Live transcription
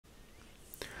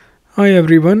Hi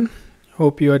everyone,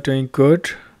 hope you are doing good.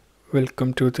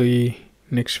 Welcome to the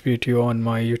next video on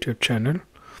my YouTube channel.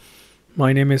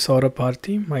 My name is Saurabh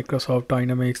Bharti, Microsoft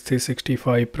Dynamics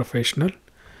 365 professional.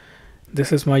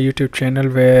 This is my YouTube channel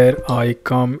where I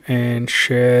come and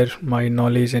share my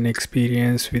knowledge and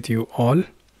experience with you all.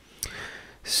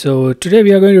 So today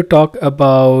we are going to talk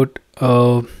about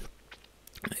a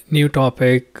new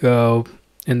topic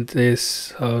in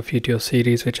this video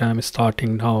series which I am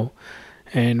starting now,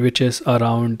 and which is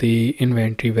around the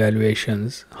inventory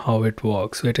valuations, how it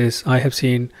works. I have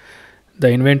seen the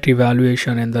inventory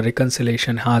valuation and the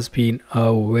reconciliation has been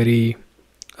a very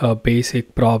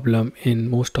basic problem in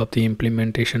most of the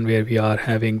implementation where we are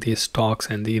having the stocks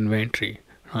and the inventory,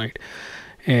 right?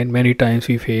 And many times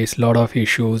we face a lot of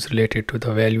issues related to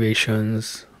the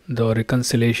valuations, the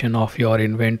reconciliation of your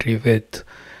inventory with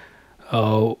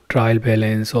trial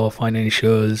balance or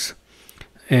financials,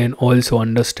 and also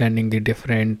understanding the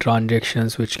different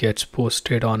transactions which gets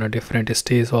posted on a different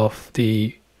stage of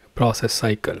the process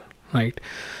cycle, right?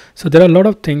 So there are a lot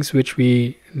of things which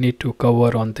we need to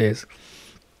cover on this,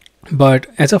 but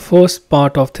as a first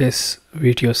part of this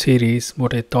video series,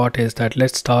 what I thought is that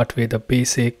let's start with the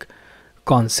basic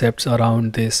concepts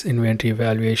around this inventory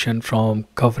valuation, from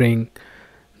covering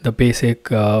the basic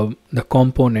the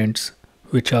components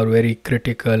which are very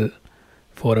critical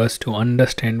for us to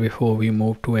understand before we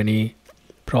move to any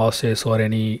process or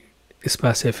any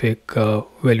specific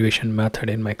valuation method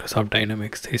in Microsoft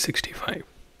Dynamics 365.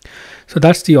 So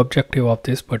that's the objective of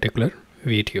this particular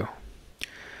video.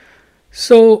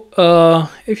 So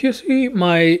if you see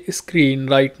my screen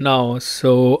right now,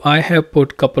 so I have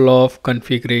put couple of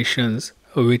configurations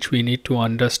which we need to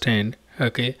understand.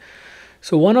 Okay,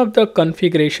 so one of the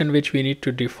configuration which we need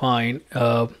to define,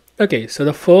 okay, so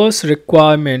the first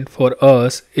requirement for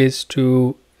us is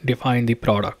to define the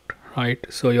product, right?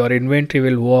 So your inventory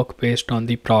will work based on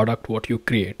the product what you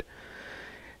create.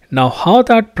 Now how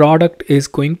that product is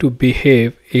going to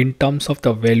behave in terms of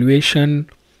the valuation,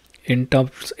 in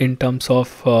terms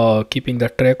of keeping the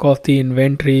track of the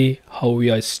inventory, how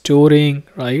we are storing,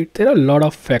 right? There are a lot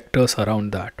of factors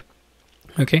around that.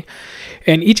 Okay,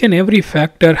 and each and every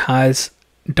factor has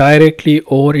directly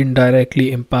or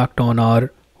indirectly impact on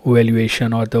our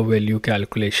valuation or the value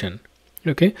calculation.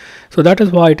 Okay, so that is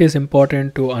why it is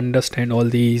important to understand all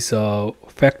these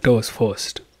factors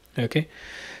first. Okay,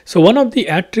 so one of the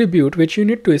attribute which you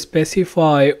need to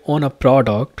specify on a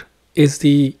product is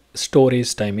the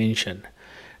storage dimension.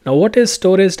 Now what is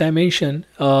storage dimension?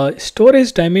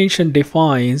 Storage dimension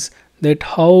defines that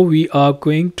how we are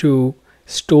going to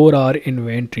store our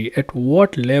inventory, at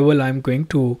what level I'm going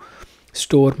to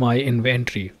store my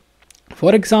inventory.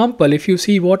 For example, if you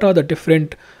see what are the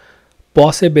different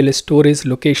possible storage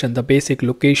location, the basic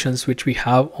locations which we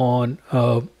have on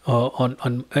in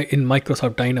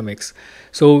Microsoft Dynamics.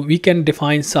 So we can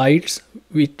define sites,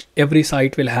 which every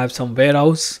site will have some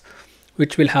warehouse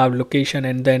which will have location,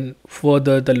 and then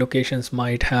further the locations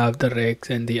might have the racks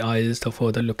and the aisles, the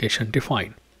further location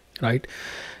defined, right?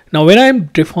 Now when I'm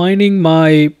defining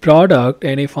my product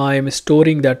and if I'm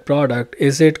storing that product,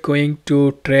 is it going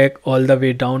to track all the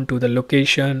way down to the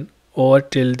location or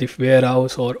till the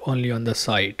warehouse or only on the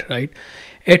site, right?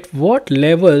 At what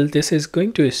level this is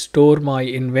going to store my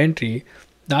inventory,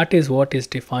 that is what is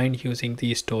defined using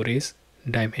the storage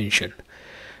dimension.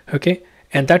 Okay,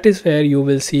 and that is where you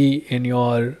will see in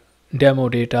your demo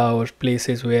data or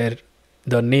places where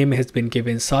the name has been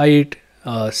given site,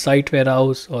 site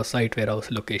warehouse or site warehouse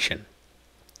location,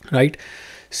 right?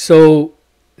 So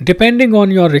depending on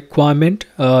your requirement,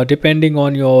 depending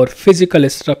on your physical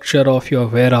structure of your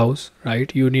warehouse,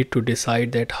 right, you need to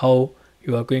decide that how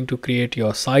you are going to create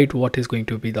your site, what is going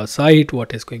to be the site,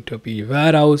 what is going to be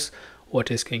warehouse, what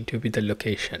is going to be the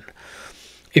location.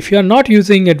 If you are not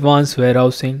using advanced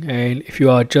warehousing and if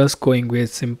you are just going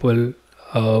with simple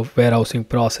warehousing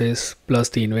process plus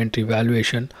the inventory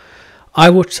valuation, I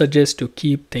would suggest to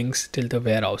keep things till the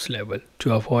warehouse level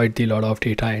to avoid the lot of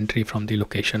data entry from the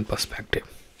location perspective.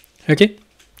 Okay,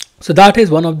 so that is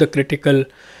one of the critical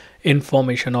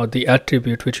information or the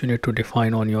attribute which you need to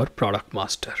define on your product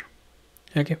master.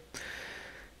 Okay,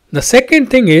 the second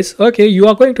thing is, okay, you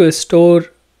are going to store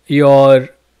your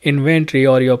inventory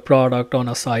or your product on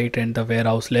a site and the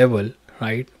warehouse level,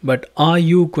 right? But are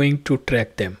you going to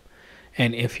track them?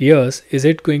 And if yes, is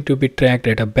it going to be tracked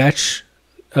at a batch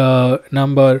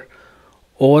number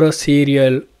or a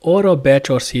serial or a batch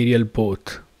or serial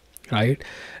both, right?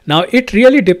 Now it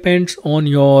really depends on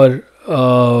your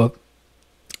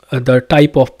the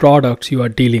type of products you are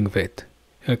dealing with.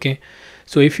 Okay,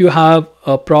 so if you have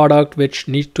a product which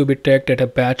needs to be tracked at a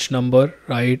batch number,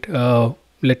 right,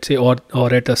 let's say, or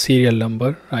at a serial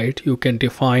number, right? You can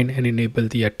define and enable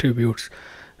the attributes,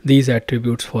 these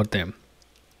attributes for them.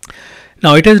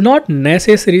 Now, it is not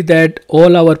necessary that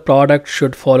all our products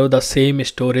should follow the same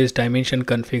storage dimension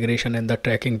configuration and the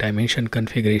tracking dimension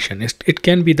configuration. It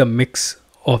can be the mix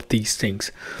of these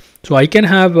things. So I can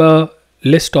have a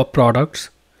list of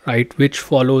products, right, which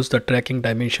follows the tracking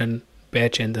dimension,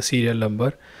 batch, and the serial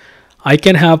number. I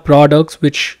can have products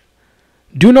which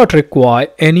do not require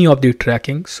any of the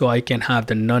tracking, so I can have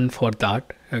the none for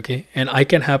that. Okay, and I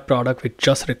can have product which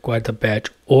just require the batch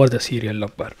or the serial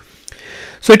number.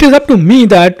 So it is up to me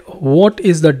that what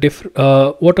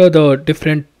are the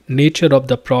different nature of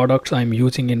the products I'm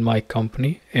using in my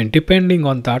company, and depending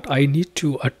on that I need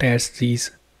to attach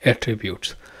these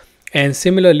attributes. And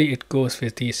similarly it goes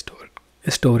with the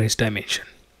storage dimension.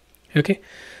 Okay,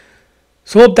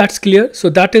 so hope that's clear. So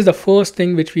that is the first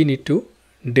thing which we need to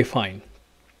define.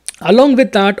 Along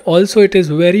with that, also it is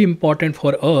very important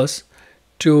for us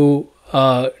to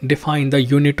define the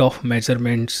unit of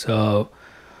measurements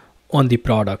on the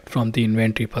product from the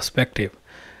inventory perspective.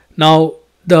 Now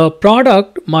the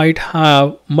product might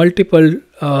have multiple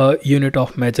unit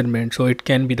of measurement. So it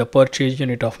can be the purchase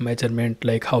unit of measurement,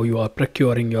 like how you are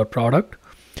procuring your product.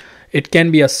 It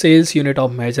can be a sales unit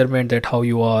of measurement, that how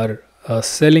you are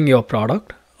selling your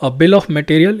product. A bill of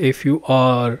material if you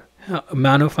are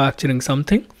manufacturing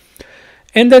something,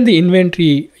 and then the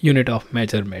inventory unit of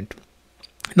measurement.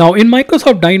 Now in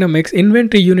Microsoft Dynamics,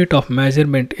 inventory unit of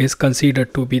measurement is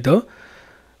considered to be the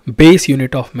base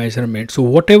unit of measurement. So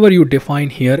whatever you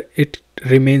define here, it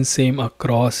remains same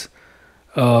across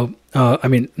in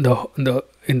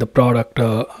the product,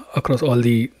 across all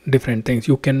the different things.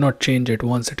 You cannot change it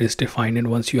once it is defined and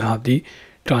once you have the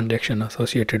transaction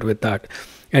associated with that.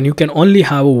 And you can only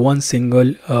have one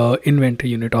single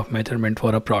inventory unit of measurement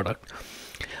for a product.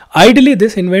 Ideally,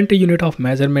 this inventory unit of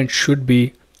measurement should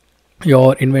be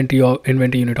your inventory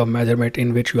unit of measurement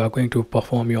in which you are going to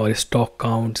perform your stock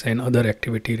counts and other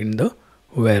activity in the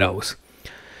warehouse.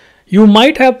 You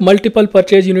might have multiple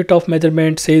purchase unit of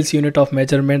measurement, sales unit of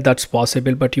measurement, that's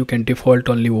possible, but you can default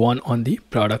only one on the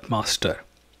product master.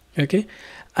 Okay,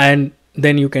 and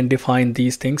then you can define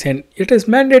these things, and it is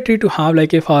mandatory to have,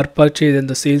 like, if our purchase and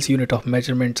the sales unit of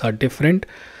measurements are different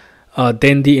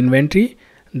than the inventory,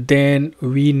 then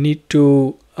we need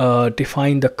to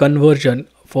define the conversion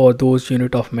for those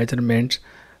unit of measurements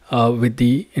with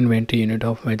the inventory unit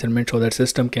of measurement, so that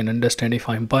system can understand if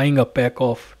I'm buying a pack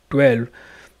of 12,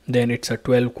 then it's a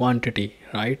 12 quantity,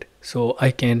 right? So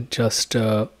I can just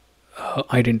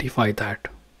identify that.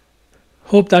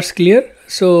 Hope that's clear.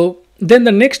 So then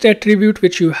the next attribute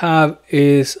which you have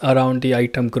is around the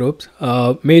item groups.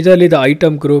 Majorly the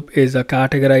item group is a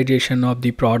categorization of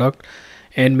the product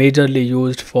and majorly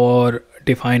used for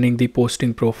defining the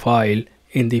posting profile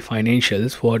in the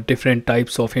financials for different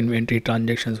types of inventory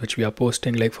transactions which we are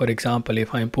posting. Like, for example,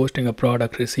 if I'm posting a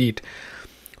product receipt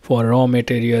for raw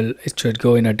material, it should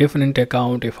go in a different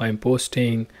account. If I'm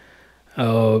posting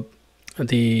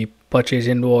the purchase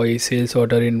invoice, sales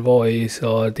order invoice,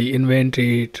 or the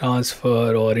inventory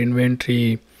transfer or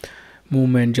inventory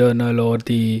movement journal or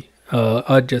the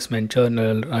adjustment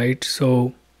journal, right?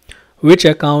 So which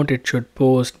account it should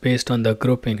post based on the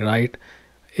grouping, right,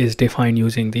 is defined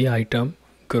using the item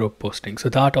group posting. So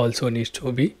that also needs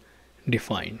to be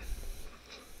defined.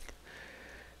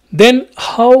 Then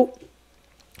how,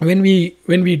 when we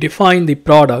define the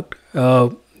product,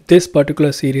 this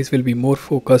particular series will be more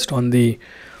focused on the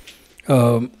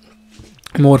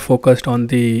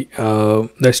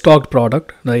stocked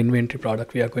product, the inventory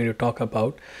product we are going to talk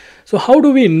about. So how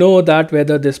do we know that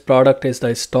whether this product is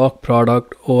the stock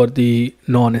product or the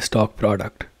non-stock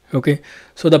product? Okay,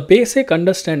 so the basic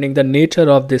understanding the nature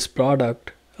of this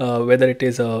product, whether it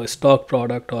is a stock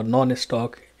product or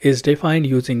non-stock, is defined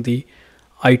using the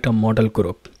item model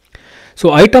group.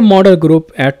 So item model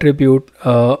group attribute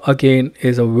again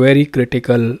is a very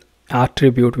critical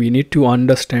attribute. We need to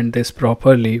understand this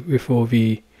properly before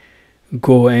we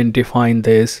go and define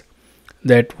this,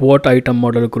 that what item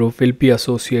model group will be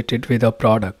associated with a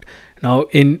product. Now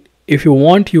if you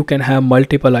want, you can have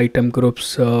multiple item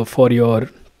groups for your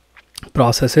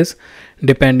processes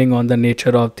depending on the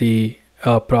nature of the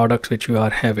products which you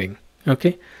are having.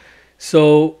 Okay,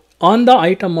 so on the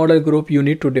item model group you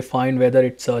need to define whether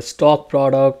it's a stock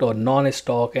product or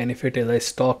non-stock, and if it is a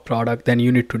stock product then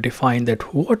you need to define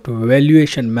that what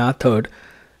valuation method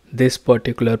this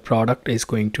particular product is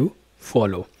going to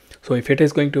follow. So if it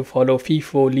is going to follow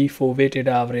FIFO, LIFO, weighted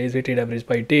average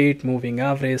by date, moving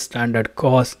average, standard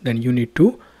cost, then you need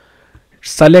to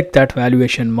select that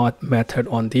valuation method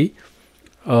on the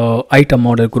item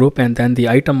model group, and then the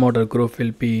item model group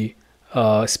will be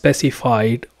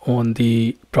specified on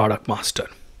the product master.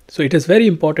 So it is very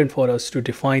important for us to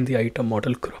define the item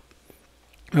model group.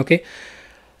 Okay,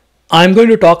 I'm going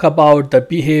to talk about the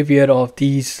behavior of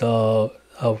these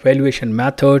valuation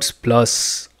methods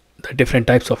plus the different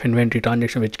types of inventory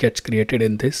transaction which gets created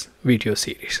in this video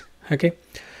series. Okay,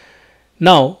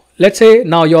 now let's say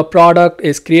now your product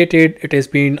is created, it has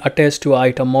been attached to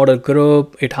item model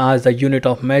group, it has the unit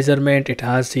of measurement, it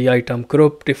has the item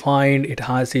group defined, it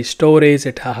has the storage,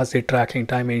 it has the tracking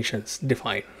dimensions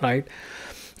defined, right?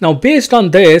 Now based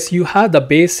on this, you have the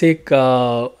basic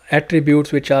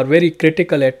attributes which are very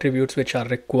critical attributes which are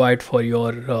required for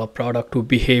your product to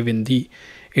behave in the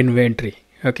inventory.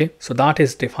 Okay, so that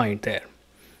is defined there.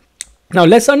 Now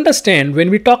let's understand,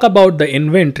 when we talk about the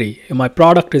inventory, my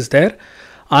product is there,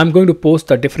 I'm going to post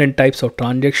the different types of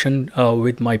transaction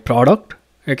with my product.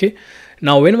 Okay,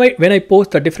 now when I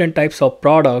post the different types of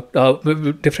product,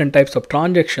 different types of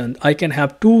transactions, I can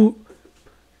have two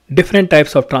different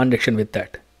types of transaction with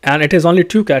that, and it is only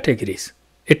two categories.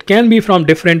 It can be from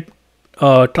different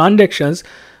transactions,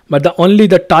 but only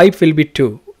the type will be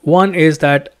two. One is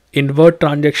that inward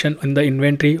transaction in the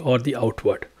inventory or the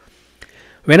outward.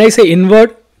 When I say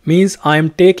inward, means I am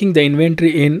taking the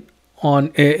inventory in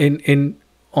on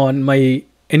my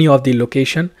any of the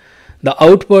location. The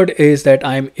outward is that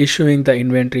I am issuing the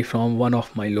inventory from one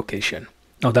of my location.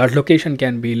 Now that location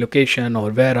can be location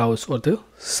or warehouse or the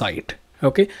site.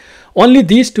 Okay, only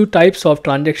these two types of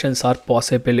transactions are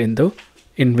possible in the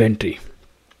inventory.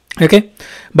 Okay,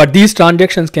 but these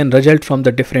transactions can result from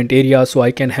the different areas. So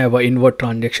I can have an inward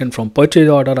transaction from purchase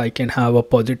order, I can have a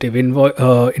positive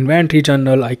inventory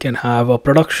journal, I can have a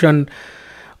production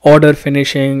order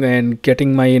finishing and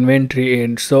getting my inventory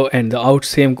in. So, and the out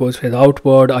same goes with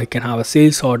outward. I can have a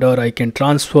sales order, I can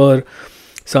transfer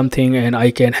something, and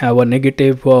I can have a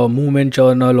negative movement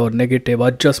journal or negative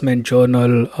adjustment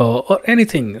journal or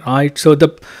anything, right? So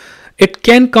it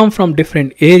can come from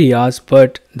different areas,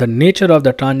 but the nature of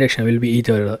the transaction will be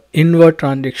either an inward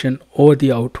transaction or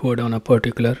the outward on a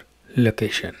particular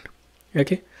location.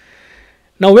 Okay,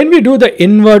 now when we do the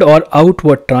inward or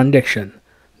outward transaction,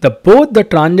 both the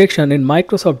transaction in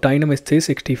Microsoft Dynamics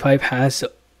 365 has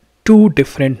two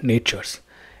different natures.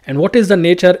 And what is the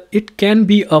nature? It can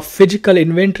be a physical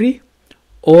inventory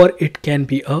or it can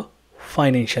be a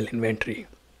financial inventory.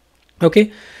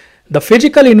 Okay, the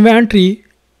physical inventory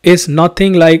is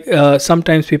nothing like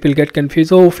sometimes people get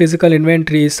confused. Oh, physical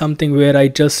inventory is something where I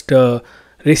just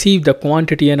receive the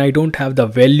quantity and I don't have the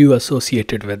value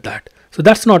associated with that. So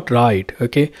that's not right.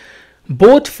 Okay,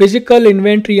 both physical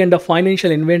inventory and the financial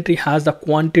inventory has the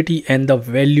quantity and the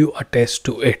value attached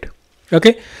to it.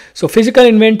 Okay, so physical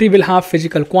inventory will have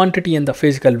physical quantity and the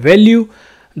physical value.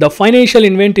 The financial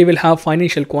inventory will have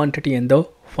financial quantity and the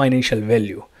financial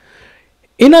value.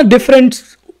 In a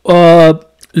different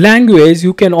language,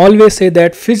 you can always say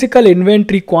that physical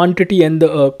inventory quantity and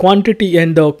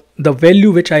the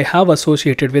value which I have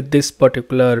associated with this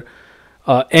particular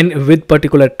and with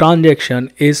particular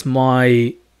transaction is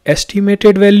my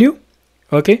estimated value.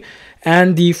 Okay,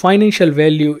 and the financial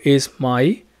value is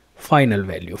my final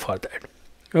value for that.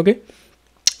 Okay,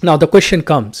 now the question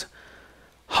comes,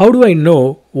 how do I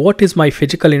know what is my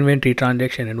physical inventory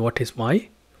transaction and what is my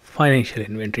financial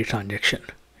inventory transaction?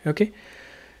 Okay,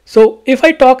 so if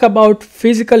I talk about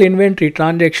physical inventory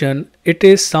transaction, it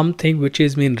is something which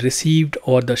is been received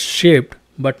or the shipped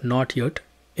but not yet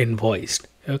invoiced.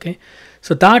 Okay,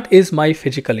 so that is my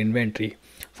physical inventory.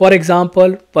 For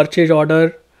example, purchase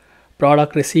order,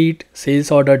 product receipt, sales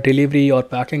order, delivery or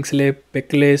packing slip,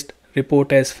 pick list,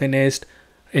 report as finished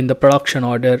in the production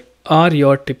order are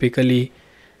your typically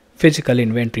physical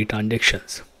inventory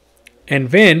transactions.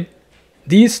 And when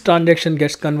these transactions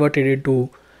gets converted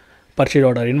into purchase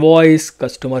order invoice,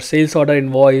 customer sales order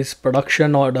invoice,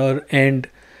 production order, and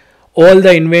all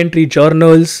the inventory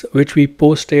journals which we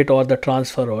posted or the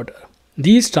transfer order,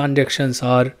 these transactions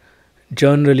are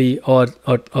generally or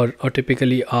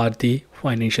typically are the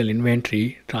financial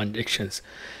inventory transactions.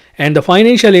 And the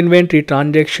financial inventory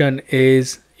transaction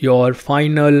is your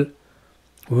final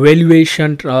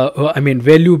valuation,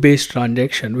 value based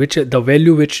transaction, which the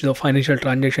value which the financial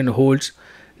transaction holds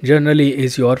generally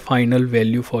is your final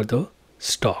value for the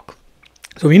stock.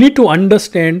 So we need to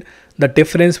understand the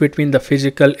difference between the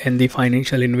physical and the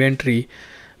financial inventory,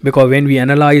 because when we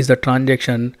analyze the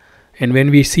transaction and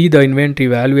when we see the inventory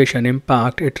valuation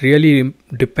impact, it really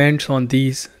depends on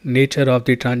these nature of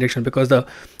the transaction. Because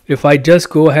if I just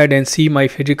go ahead and see my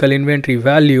physical inventory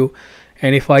value,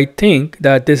 and if I think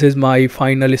that this is my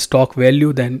final stock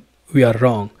value, then we are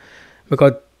wrong,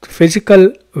 because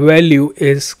physical value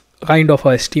is kind of a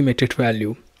estimated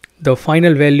value. The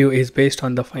final value is based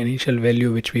on the financial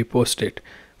value which we posted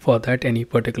for that any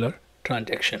particular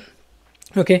transaction.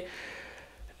 Okay.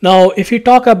 Now, if you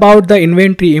talk about the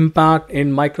inventory impact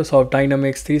in Microsoft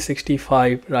Dynamics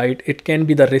 365, right, it can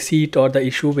be the receipt or the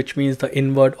issue, which means the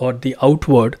inward or the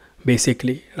outward,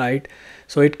 basically, right?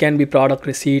 So it can be product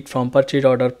receipt from purchase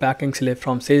order, packing slip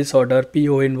from sales order,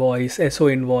 PO invoice, SO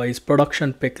invoice,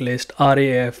 production pick list,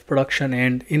 RAF, production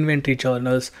end, inventory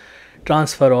journals,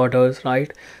 transfer orders,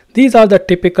 right? These are the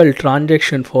typical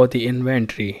transaction for the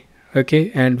inventory,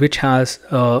 okay, and which has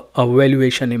a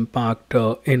valuation impact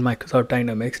in Microsoft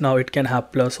Dynamics. Now it can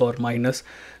have plus or minus.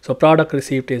 So product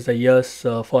receipt is a yes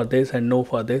for this and no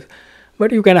for this,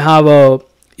 but you can have a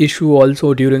issue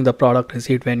also during the product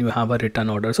receipt when you have a return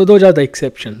order. So those are the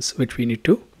exceptions which we need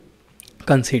to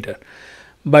consider.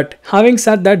 But having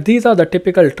said that, these are the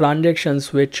typical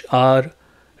transactions which are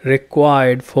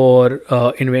required for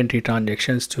inventory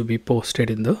transactions to be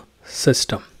posted in the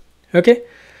system. Okay.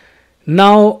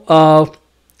 Now,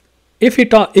 if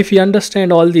you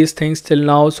understand all these things till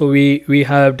now, so we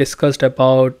have discussed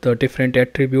about the different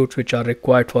attributes which are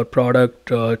required for product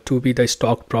to be the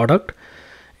stock product,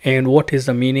 and what is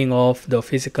the meaning of the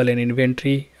physical and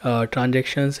inventory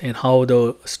transactions, and how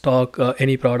the stock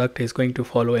any product is going to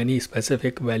follow any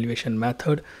specific valuation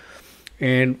method,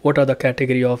 and what are the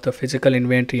category of the physical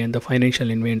inventory and the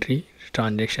financial inventory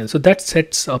transactions. So that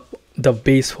sets up the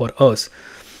base for us.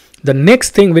 The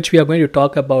next thing which we are going to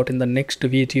talk about in the next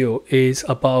video is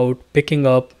about picking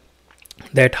up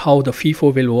that how the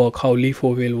FIFO will work, how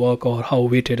LIFO will work, or how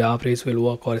weighted average will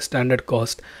work, or standard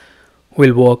cost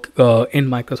will work in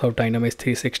Microsoft Dynamics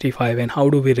 365, and how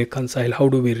do we reconcile, how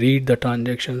do we read the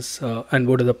transactions, and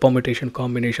what are the permutation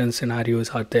combination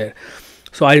scenarios are there.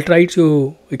 So I'll try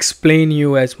to explain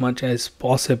you as much as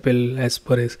possible as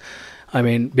per as,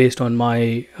 based on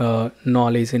my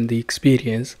knowledge and the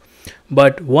experience.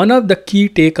 But one of the key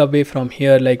takeaway from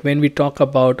here, like when we talk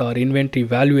about our inventory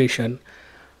valuation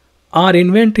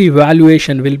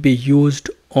will be used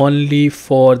only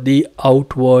for the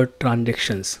outward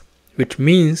transactions, which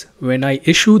means when I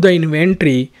issue the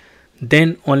inventory,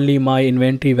 then only my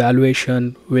inventory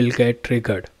valuation will get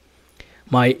triggered.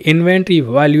 My inventory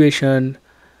valuation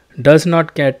does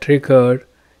not get triggered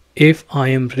if I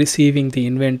am receiving the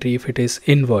inventory, if it is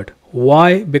inward.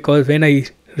 Why? Because when I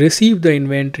receive the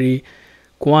inventory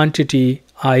quantity,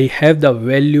 I have the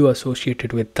value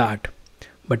associated with that.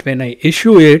 But when I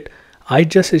issue it, I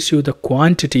just issue the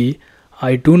quantity.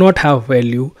 I do not have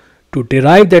value. To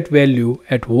derive that value,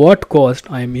 at what cost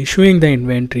I am issuing the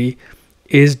inventory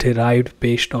is derived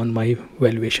based on my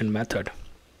valuation method.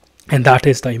 And that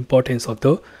is the importance of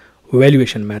the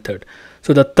valuation method.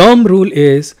 So the thumb rule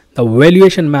is the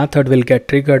valuation method will get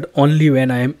triggered only when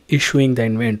I am issuing the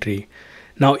inventory.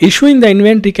 Now, issuing the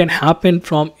inventory can happen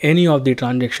from any of the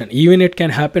transaction. Even it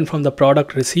can happen from the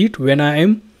product receipt when I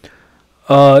am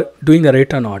doing a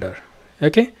return order.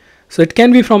 Okay. So it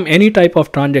can be from any type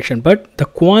of transaction, but the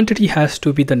quantity has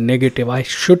to be the negative. I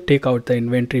should take out the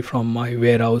inventory from my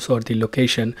warehouse or the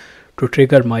location to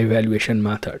trigger my valuation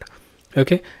method.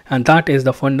 Okay. And that is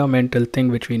the fundamental thing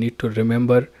which we need to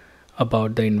remember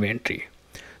about the inventory.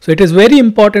 So it is very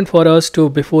important for us to,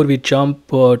 before we jump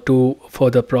to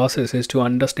further processes, to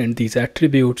understand these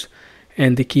attributes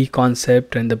and the key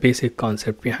concept and the basic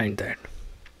concept behind that.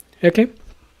 Okay.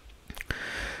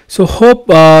 So hope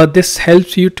this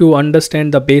helps you to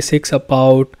understand the basics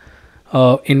about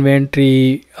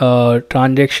inventory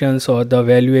transactions or the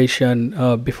valuation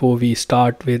before we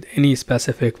start with any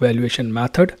specific valuation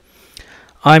method.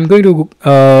 I'm going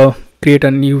to create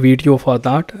a new video for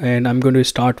that, and I'm going to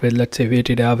start with, let's say,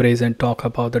 weighted average and talk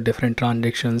about the different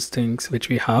transactions things which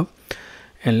we have,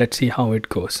 and let's see how it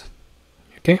goes.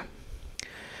 Okay,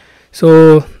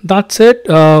 so that's it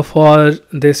for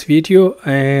this video,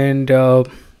 and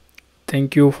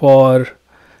thank you for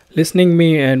listening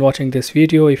me and watching this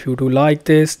video. If you do like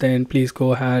this, then please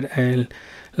go ahead and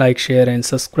like, share and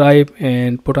subscribe,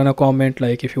 and put on a comment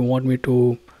like if you want me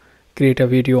to create a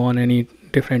video on any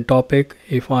different topic.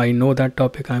 If I know that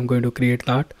topic, I'm going to create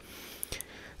that.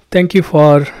 Thank you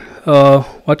for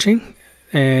watching,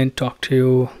 and talk to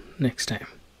you next time.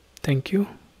 Thank you.